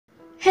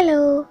Hello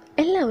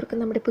എല്ലാവർക്കും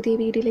നമ്മുടെ പുതിയ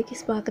വീഡിയോയിലേക്ക്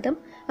സ്വാഗതം.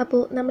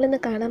 അപ്പോൾ നമ്മളിന്ന്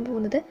കാണാൻ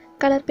പോകുന്നത്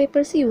കളർ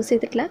പേപ്പേഴ്സ് യൂസ്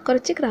ചെയ്തിട്ടുള്ള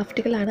കുറച്ച്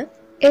ക്രാഫ്റ്റുകളാണ്.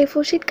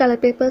 A4 ഷീറ്റ് കളർ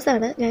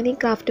പേപ്പേഴ്സാണ് ഞാൻ ഈ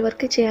ക്രാഫ്റ്റ്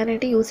വർക്ക്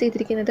ചെയ്യാനായിട്ട് യൂസ്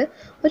ചെയ്തിരിക്കുന്നത്.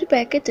 ഒരു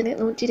പാക്കറ്റിന്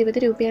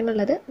 120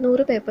 രൂപയാണുള്ളത്.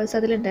 100 പേപ്പേഴ്സ്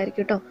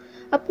അതിലുണ്ടായിരിക്കും കേട്ടോ.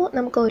 അപ്പോൾ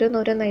നമുക്ക്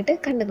ഓരോന്നോരോന്നായിട്ട്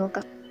കണ്ടു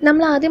നോക്കാം.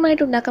 നമ്മൾ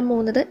ആദ്യമായിട്ട് ഉണ്ടാക്കാൻ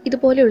പോകുന്നത്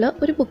ഇതുപോലെയുള്ള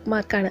ഒരു ബുക്ക്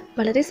മാർക്കാണ്.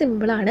 വളരെ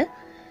സിമ്പിളാണ്.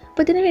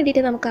 അപ്പോൾ ഇതിന്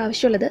വേണ്ടിയിട്ട് നമുക്ക്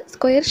ആവശ്യമുള്ളത്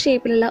സ്ക്വയർ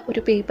ഷേപ്പിലുള്ള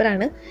ഒരു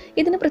പേപ്പറാണ്.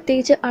 ഇതിന്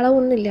പ്രത്യേകിച്ച്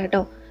അളവൊന്നുമില്ല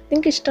കേട്ടോ.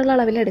 നിങ്ങൾക്ക് ഇഷ്ടമുള്ള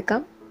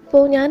അളവിലെടുക്കാം.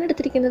 അപ്പോൾ ഞാൻ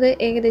എടുത്തിരിക്കുന്നത്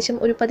ഏകദേശം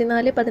ഒരു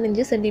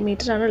 14-15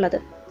 സെൻറ്റിമീറ്റർ ആണുള്ളത്.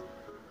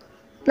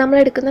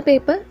 നമ്മളെടുക്കുന്ന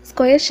പേപ്പർ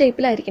സ്ക്വയർ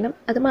ഷേപ്പിലായിരിക്കണം,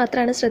 അത്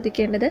മാത്രമാണ്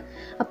ശ്രദ്ധിക്കേണ്ടത്.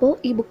 അപ്പോൾ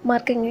ഈ ബുക്ക്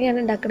മാർക്ക്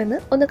എങ്ങനെയാണ്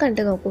ഉണ്ടാക്കണമെന്ന് ഒന്ന്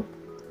കണ്ടു നോക്കൂ.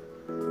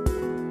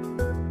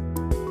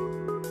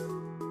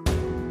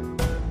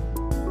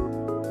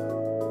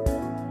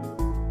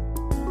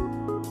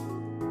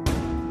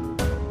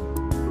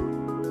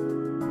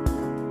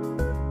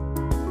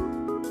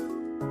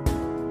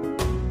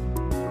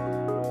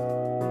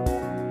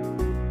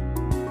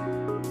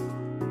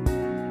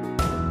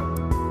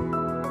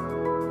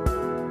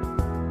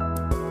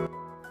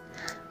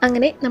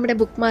 അങ്ങനെ നമ്മുടെ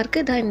ബുക്ക് മാർക്ക്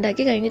ഇതാ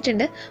ഉണ്ടാക്കി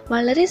കഴിഞ്ഞിട്ടുണ്ട്.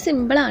 വളരെ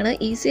സിമ്പിളാണ്,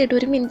 ഈസി ആയിട്ട്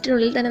 1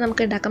 മിനിറ്റിനുള്ളിൽ തന്നെ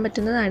നമുക്ക് ഉണ്ടാക്കാൻ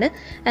പറ്റുന്നതാണ്.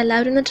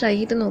 എല്ലാവരും ഒന്ന് ട്രൈ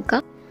ചെയ്ത്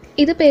നോക്കാം.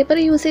 ഇത് പേപ്പർ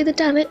യൂസ്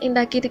ചെയ്തിട്ടാണ്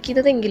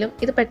ഉണ്ടാക്കിയിരിക്കുന്നതെങ്കിലും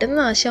ഇത് പെട്ടെന്ന്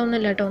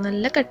നാശമൊന്നുമില്ല കേട്ടോ.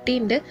 നല്ല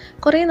കട്ടിയുണ്ട്,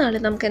 കുറേ നാൾ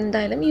നമുക്ക്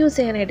എന്തായാലും യൂസ്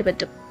ചെയ്യാനായിട്ട്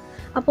പറ്റും.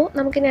 അപ്പോൾ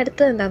നമുക്കിനി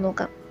അടുത്തത് എന്താണെന്ന്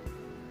നോക്കാം.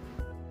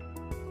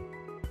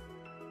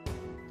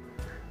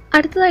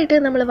 അടുത്തതായിട്ട്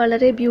നമ്മൾ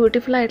വളരെ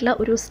ബ്യൂട്ടിഫുൾ ആയിട്ടുള്ള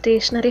ഒരു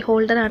സ്റ്റേഷനറി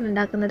ഹോൾഡറാണ്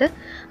ഉണ്ടാക്കുന്നത്.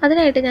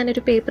 അതിനായിട്ട്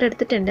ഞാനൊരു പേപ്പർ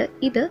എടുത്തിട്ടുണ്ട്.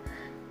 ഇത്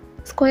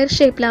സ്ക്വയർ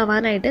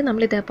ഷേപ്പിലാവാനായിട്ട്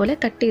നമ്മൾ ഇതേപോലെ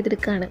കട്ട്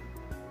ചെയ്തെടുക്കുകയാണ്.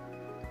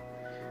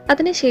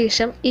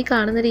 അതിനുശേഷം ഈ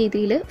കാണുന്ന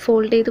രീതിയിൽ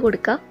ഫോൾഡ് ചെയ്ത്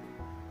കൊടുക്കുക.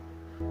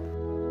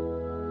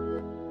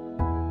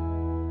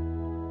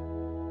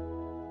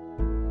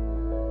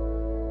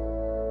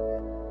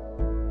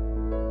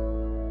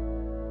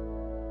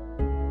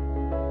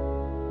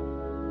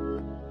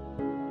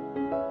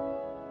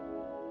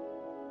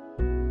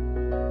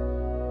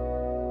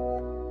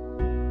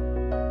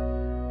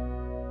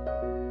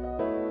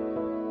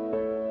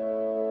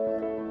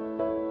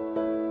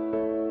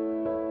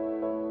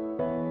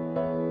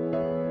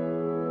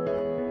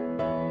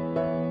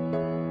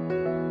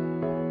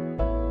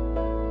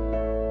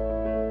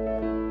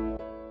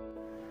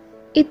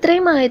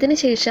 ഇത്രയും ആയതിനു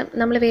ശേഷം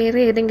നമ്മൾ വേറെ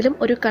ഏതെങ്കിലും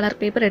ഒരു കളർ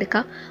പേപ്പർ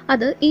എടുക്കുക.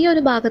 അത് ഈ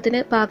ഒരു ഭാഗത്തിന്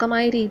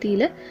പാകമായ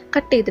രീതിയിൽ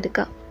കട്ട്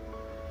ചെയ്തെടുക്കുക.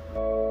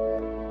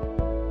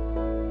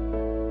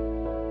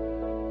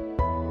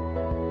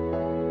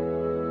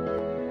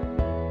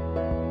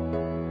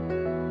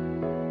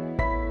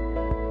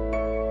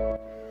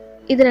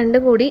 ഇത്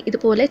രണ്ടും കൂടി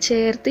ഇതുപോലെ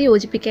ചേർത്ത്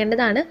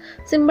യോജിപ്പിക്കേണ്ടതാണ്.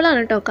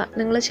 സിമ്പിളാണ് കേട്ടോ.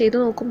 നിങ്ങൾ ചെയ്തു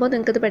നോക്കുമ്പോൾ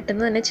നിങ്ങൾക്കത്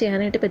പെട്ടെന്ന് തന്നെ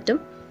ചെയ്യാനായിട്ട് പറ്റും.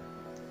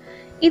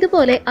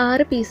 ഇതുപോലെ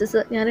 6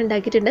 പീസസ് ഞാൻ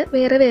ഉണ്ടാക്കിയിട്ടുണ്ട്.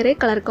 വേറെ വേറെ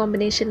കളർ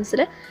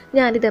കോമ്പിനേഷൻസിൽ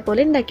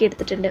ഞാനിതേപോലെ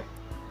ഉണ്ടാക്കിയെടുത്തിട്ടുണ്ട്.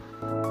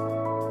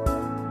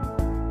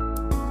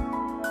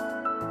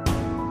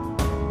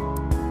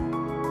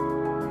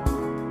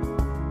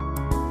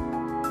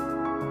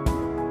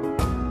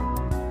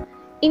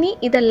 ഇനി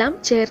ഇതെല്ലാം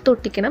ചേർത്ത്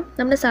ഒട്ടിക്കണം.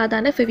 നമ്മൾ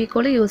സാധാരണ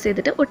ഫെവിക്കോൾ യൂസ്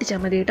ചെയ്തിട്ട്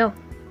ഒട്ടിച്ചാൽ മതി കേട്ടോ.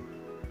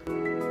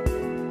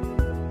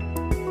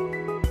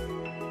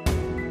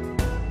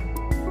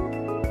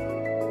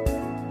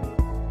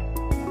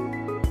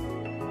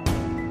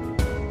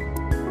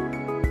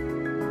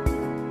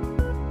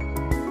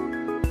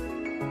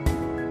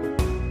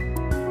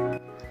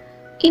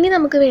 ഇനി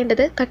നമുക്ക്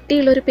വേണ്ടത്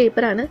കട്ടിയുള്ളൊരു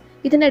പേപ്പറാണ്.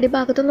 ഇതിൻ്റെ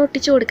അടിഭാഗത്തൊന്ന്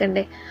ഒട്ടിച്ചു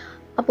കൊടുക്കണ്ടേ.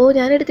 അപ്പോൾ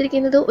ഞാൻ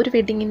എടുത്തിരിക്കുന്നത് ഒരു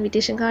വെഡ്ഡിങ്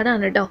ഇൻവിറ്റേഷൻ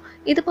കാർഡാണ് കേട്ടോ.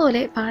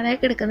 ഇതുപോലെ പാഴായി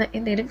കിടക്കുന്ന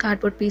എന്തെങ്കിലും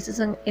കാർഡ്ബോർഡ്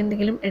പീസസ്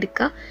എന്തെങ്കിലും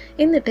എടുക്കുക.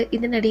 എന്നിട്ട്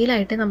ഇതിൻ്റെ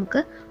അടിയിലായിട്ട്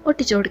നമുക്ക്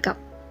ഒട്ടിച്ചു കൊടുക്കാം.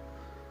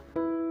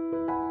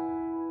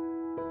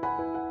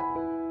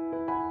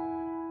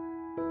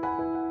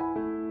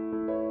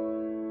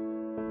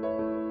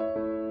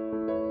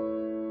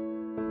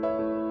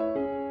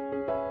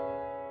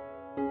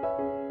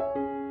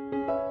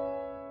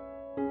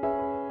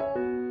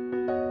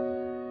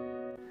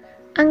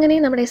 അങ്ങനെ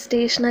നമ്മുടെ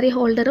സ്റ്റേഷനറി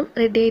ഹോൾഡറും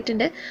റെഡി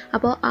ആയിട്ടുണ്ട്.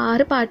 അപ്പോൾ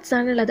 6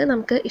 പാർട്സാണുള്ളത്.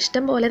 നമുക്ക്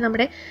ഇഷ്ടം പോലെ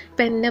നമ്മുടെ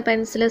പെന്ന്,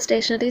 പെൻസിൽ,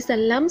 സ്റ്റേഷനറീസ്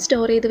എല്ലാം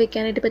സ്റ്റോർ ചെയ്ത്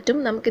വെക്കാനായിട്ട് പറ്റും.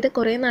 നമുക്കിത്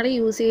കുറേ നാൾ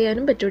യൂസ്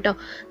ചെയ്യാനും പറ്റും കേട്ടോ.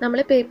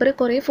 നമ്മൾ പേപ്പർ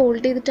കുറേ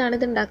ഫോൾഡ് ചെയ്തിട്ടാണ്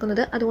ഇത്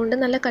ഉണ്ടാക്കുന്നത്. അതുകൊണ്ട്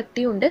നല്ല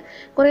കട്ടിയുണ്ട്.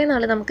 കുറേ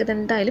നാൾ നമുക്കിത്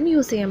എന്തായാലും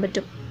യൂസ് ചെയ്യാൻ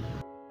പറ്റും.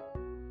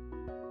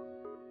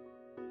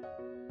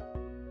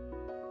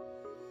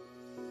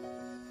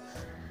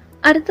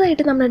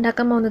 അടുത്തതായിട്ട് നമ്മൾ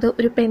ഉണ്ടാക്കാൻ പോകുന്നത്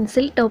ഒരു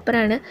പെൻസിൽ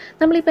ടോപ്പറാണ്.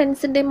 നമ്മൾ ഈ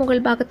പെൻസിൻ്റെ മുകൾ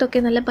ഭാഗത്തൊക്കെ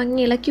നല്ല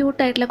ഭംഗിയുള്ള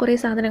ക്യൂട്ടായിട്ടുള്ള കുറേ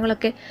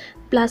സാധനങ്ങളൊക്കെ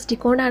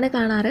പ്ലാസ്റ്റിക് കൊണ്ടാണ്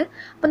കാണാറ്.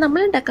 അപ്പോൾ നമ്മൾ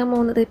ഉണ്ടാക്കാൻ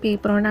പോകുന്നത്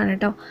പേപ്പർ കൊണ്ടാണ്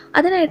കേട്ടോ.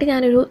 അതിനായിട്ട്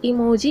ഞാനൊരു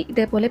ഇമോജി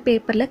ഇതേപോലെ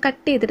പേപ്പറിൽ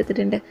കട്ട്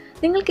ചെയ്തെടുത്തിട്ടുണ്ട്.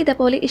 നിങ്ങൾക്ക്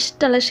ഇതേപോലെ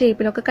ഇഷ്ടമുള്ള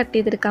ഷേപ്പിലൊക്കെ കട്ട്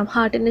ചെയ്തെടുക്കാം.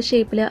 ഹാർട്ടിൻ്റെ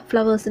ഷേപ്പിൽ,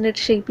 ഫ്ലവേഴ്സിൻ്റെ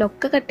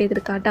ഷേപ്പിലൊക്കെ കട്ട്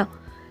ചെയ്തെടുക്കാം കേട്ടോ.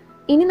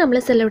 ഇനി നമ്മൾ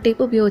സെല്ലോ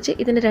ടേപ്പ് ഉപയോഗിച്ച്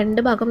ഇതിൻ്റെ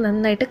 2 ഭാഗം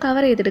നന്നായിട്ട്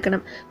കവർ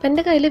ചെയ്തെടുക്കണം. അപ്പം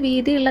എൻ്റെ കയ്യിൽ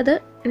വീതിയുള്ളത്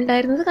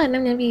ഉണ്ടായിരുന്നത്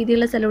കാരണം ഞാൻ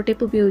വീതിയുള്ള സെല്ലോ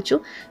ടേപ്പ് ഉപയോഗിച്ചു.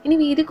 ഇനി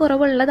വീതി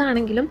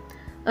കുറവുള്ളതാണെങ്കിലും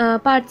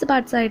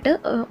പാർട്സായിട്ട്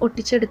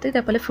ഒട്ടിച്ചെടുത്ത്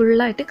ഇതേപോലെ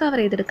ഫുള്ളായിട്ട് കവർ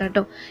ചെയ്തെടുക്കാം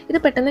കേട്ടോ. ഇത്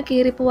പെട്ടെന്ന്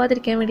കീറി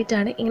പോവാതിരിക്കാൻ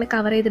വേണ്ടിയിട്ടാണ് ഇങ്ങനെ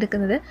കവർ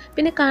ചെയ്തെടുക്കുന്നത്.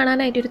 പിന്നെ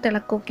കാണാനായിട്ടൊരു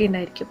തിളക്കമൊക്കെ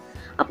ഉണ്ടായിരിക്കും.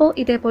 അപ്പോൾ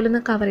ഇതേപോലെ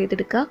ഒന്ന് കവർ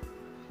ചെയ്തെടുക്കുക.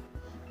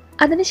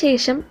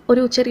 അതിനുശേഷം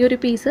ഒരു ചെറിയൊരു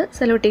പീസ്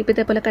സെലോ ടേപ്പ്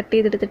ഇതേപോലെ കട്ട്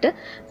ചെയ്തെടുത്തിട്ട്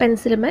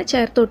പെൻസിലുമേ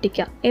ചേർത്ത്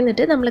ഒട്ടിക്കുക.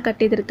 എന്നിട്ട് നമ്മൾ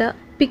കട്ട് ചെയ്തെടുത്ത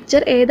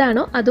പിക്ചർ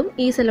ഏതാണോ അതും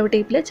ഈ സെലോ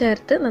ടേപ്പിൽ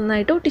ചേർത്ത്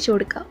നന്നായിട്ട് ഒട്ടിച്ചു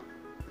കൊടുക്കുക.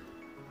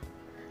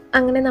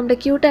 അങ്ങനെ നമ്മുടെ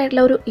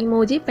ക്യൂട്ടായിട്ടുള്ള ഒരു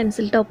ഇമോജി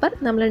പെൻസിൽ ടോപ്പർ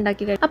നമ്മൾ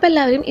ഉണ്ടാക്കി കഴിഞ്ഞു. അപ്പോൾ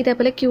എല്ലാവരും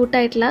ഇതേപോലെ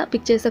ക്യൂട്ടായിട്ടുള്ള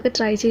പിക്ചേഴ്സൊക്കെ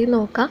ട്രൈ ചെയ്ത്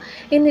നോക്കുക.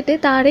 എന്നിട്ട്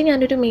താഴെ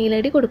ഞാനൊരു മെയിൽ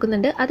ID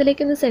കൊടുക്കുന്നുണ്ട്,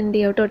 അതിലേക്കൊന്ന് സെൻഡ്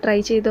ചെയ്യാം കേട്ടോ, ട്രൈ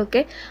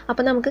ചെയ്തൊക്കെ.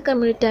 അപ്പോൾ നമുക്ക്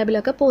കമ്മ്യൂണിറ്റി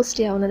ടാബിലൊക്കെ പോസ്റ്റ്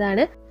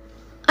ചെയ്യാവുന്നതാണ്.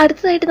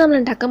 അടുത്തതായിട്ട് നമ്മൾ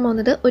ഉണ്ടാക്കാൻ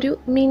പോകുന്നത് ഒരു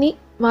മിനി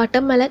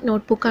വാട്ടർമെലൺ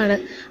നോട്ട്ബുക്കാണ്.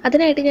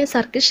 അതിനായിട്ട് ഞാൻ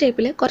സർക്കിൾ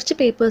ഷേപ്പിൽ കുറച്ച്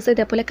പേപ്പേഴ്സ്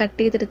ഇതേപോലെ കട്ട്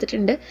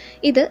ചെയ്തെടുത്തിട്ടുണ്ട്.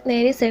 ഇത്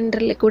നേരെ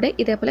സെൻറ്ററിൽ കൂടെ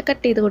ഇതേപോലെ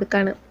കട്ട് ചെയ്ത്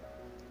കൊടുക്കുകയാണ്.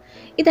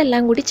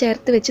 ഇതെല്ലാം കൂടി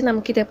ചേർത്ത് വെച്ച്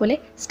നമുക്ക് ഇതേപോലെ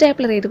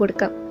സ്റ്റേപ്ലർ ചെയ്ത്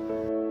കൊടുക്കാം.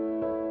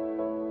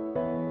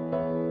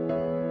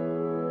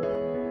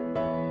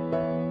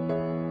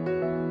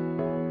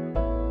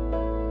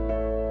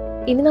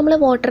 ഇനി നമ്മൾ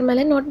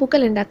വാട്ടർമെലൺ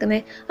നോട്ട്ബുക്കല്ല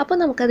ഉണ്ടാക്കുന്നത്. അപ്പോൾ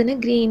നമുക്കതിന്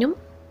ഗ്രീനും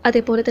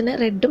അതേപോലെ തന്നെ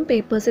റെഡും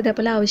പേപ്പേഴ്സ്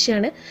ഇതേപോലെ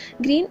ആവശ്യമാണ്.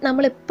 ഗ്രീൻ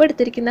നമ്മൾ ഇപ്പോൾ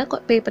എടുത്തിരിക്കുന്ന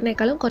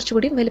പേപ്പറിനേക്കാളും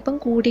കുറച്ചുകൂടി വലിപ്പം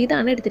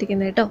കൂടിയതാണ്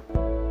എടുത്തിരിക്കുന്നത് കേട്ടോ.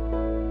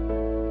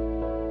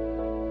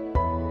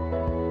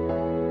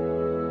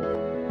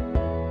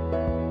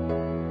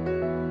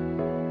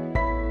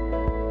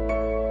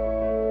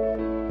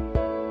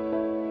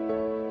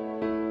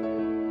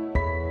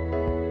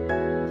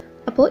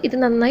 അപ്പോൾ ഇത്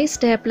നന്നായി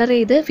സ്റ്റേപ്ലർ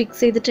ചെയ്ത്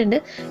ഫിക്സ് ചെയ്തിട്ടുണ്ട്.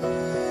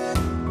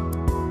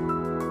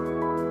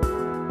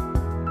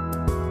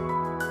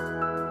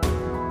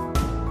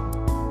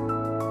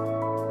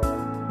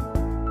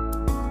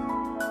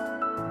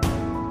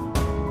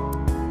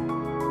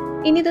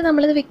 ഇനി ഇത്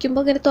നമ്മളിത്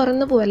വെക്കുമ്പോൾ ഇങ്ങനെ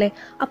തുറന്നു പോവല്ലേ,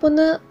 അപ്പോൾ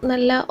ഒന്ന്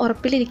നല്ല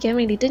ഉറപ്പിലിരിക്കാൻ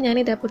വേണ്ടിയിട്ട് ഞാൻ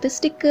ഇതേപോലത്തെ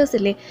സ്റ്റിക്കേഴ്സ്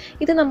ഇല്ലേ,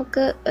 ഇത്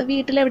നമുക്ക്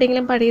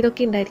വീട്ടിലെവിടെയെങ്കിലും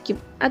പഴയതൊക്കെ ഉണ്ടായിരിക്കും,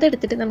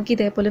 അതെടുത്തിട്ട് നമുക്ക്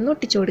ഇതേപോലെ ഒന്ന്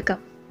ഒട്ടിച്ചു കൊടുക്കാം.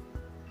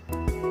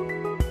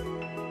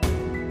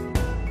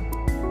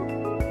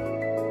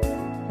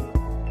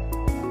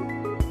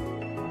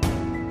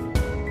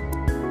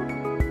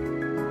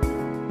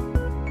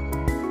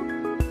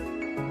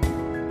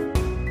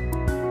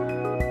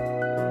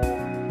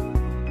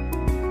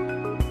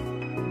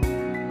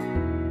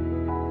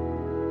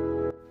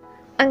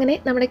 അങ്ങനെ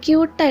നമ്മുടെ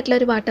ക്യൂട്ടായിട്ടുള്ള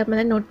ഒരു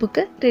വാട്ടർമെലൺ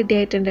നോട്ട്ബുക്ക് റെഡി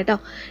ആയിട്ടുണ്ട് കേട്ടോ.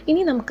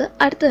 ഇനി നമുക്ക്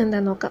അടുത്തത്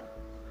എന്താണെന്ന് നോക്കാം.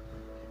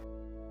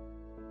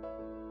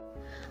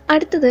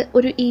 അടുത്തത്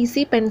ഒരു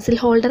ഈസി പെൻസിൽ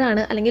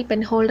ഹോൾഡറാണ് അല്ലെങ്കിൽ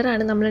പെൻ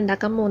ഹോൾഡറാണ് നമ്മൾ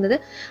ഉണ്ടാക്കാൻ പോകുന്നത്.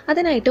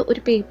 അതിനായിട്ട്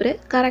ഒരു പേപ്പർ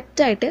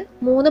കറക്റ്റായിട്ട്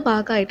 3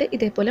 ഭാഗമായിട്ട്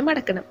ഇതേപോലെ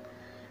മടക്കണം.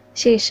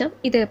 ശേഷം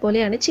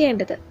ഇതേപോലെയാണ്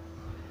ചെയ്യേണ്ടത്.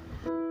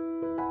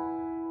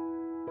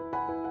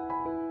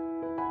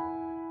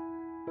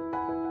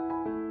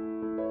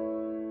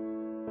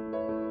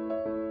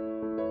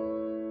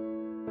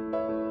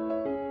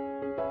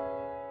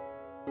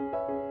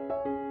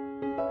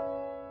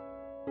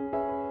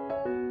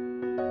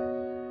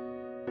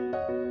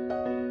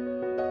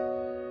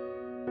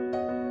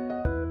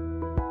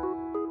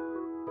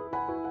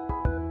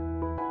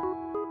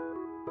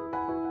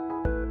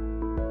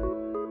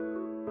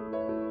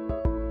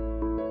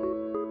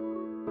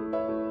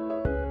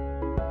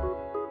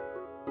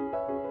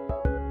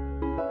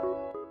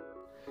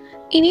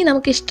 ഇനി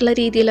നമുക്ക് ഇഷ്ടമുള്ള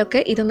രീതിയിലൊക്കെ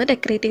ഇതൊന്ന്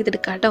ഡെക്കറേറ്റ്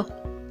ചെയ്തെടുക്കാം കേട്ടോ.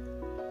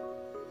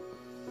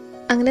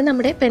 അങ്ങനെ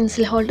നമ്മുടെ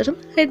പെൻസിൽ ഹോൾഡറും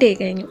റെഡി ആയി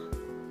കഴിഞ്ഞു.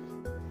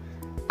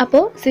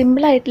 അപ്പോൾ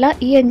സിമ്പിളായിട്ടുള്ള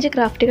ഈ 5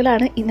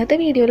 ക്രാഫ്റ്റുകളാണ് ഇന്നത്തെ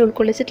വീഡിയോയിൽ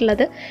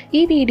ഉൾക്കൊള്ളിച്ചിട്ടുള്ളത്.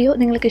 ഈ വീഡിയോ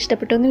നിങ്ങൾക്ക്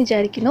ഇഷ്ടപ്പെട്ടു എന്ന്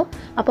വിചാരിക്കുന്നു.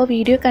 അപ്പോൾ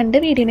വീഡിയോ കണ്ട്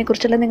വീഡിയോനെ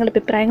കുറിച്ചുള്ള നിങ്ങളുടെ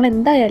അഭിപ്രായങ്ങൾ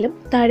എന്തായാലും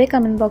താഴെ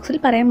കമൻറ്റ് ബോക്സിൽ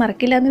പറയാൻ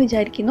മറക്കില്ല എന്ന്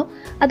വിചാരിക്കുന്നു.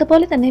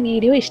 അതുപോലെ തന്നെ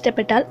വീഡിയോ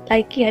ഇഷ്ടപ്പെട്ടാൽ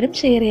ലൈക്ക് ചെയ്യാനും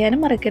ഷെയർ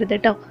ചെയ്യാനും മറക്കരുത്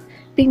കേട്ടോ.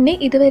 പിന്നെ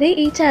ഇതുവരെ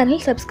ഈ ചാനൽ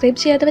സബ്സ്ക്രൈബ്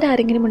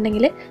ചെയ്യാത്തവരാരെങ്കിലും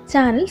ഉണ്ടെങ്കിൽ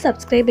ചാനൽ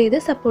സബ്സ്ക്രൈബ് ചെയ്ത്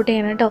സപ്പോർട്ട്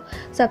ചെയ്യണം കേട്ടോ.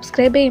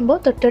 സബ്സ്ക്രൈബ് ചെയ്യുമ്പോൾ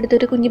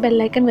തൊട്ടടുത്തൊരു കുഞ്ഞ്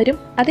ബെല്ലൈക്കൺ വരും,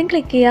 അതും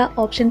ക്ലിക്ക് ചെയ്യുക.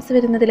 ഓപ്ഷൻസ്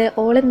വരുന്നതിൽ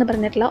ഓൾ എന്ന്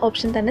പറഞ്ഞിട്ടുള്ള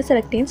ഓപ്ഷൻ തന്നെ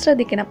സെലക്ട് ചെയ്യാൻ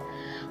ശ്രദ്ധിക്കണം.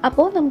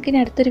 അപ്പോൾ നമുക്കിനി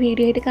അടുത്തൊരു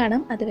വീഡിയോ ആയിട്ട്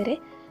കാണാം. അതുവരെ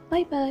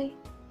ബൈ ബൈ.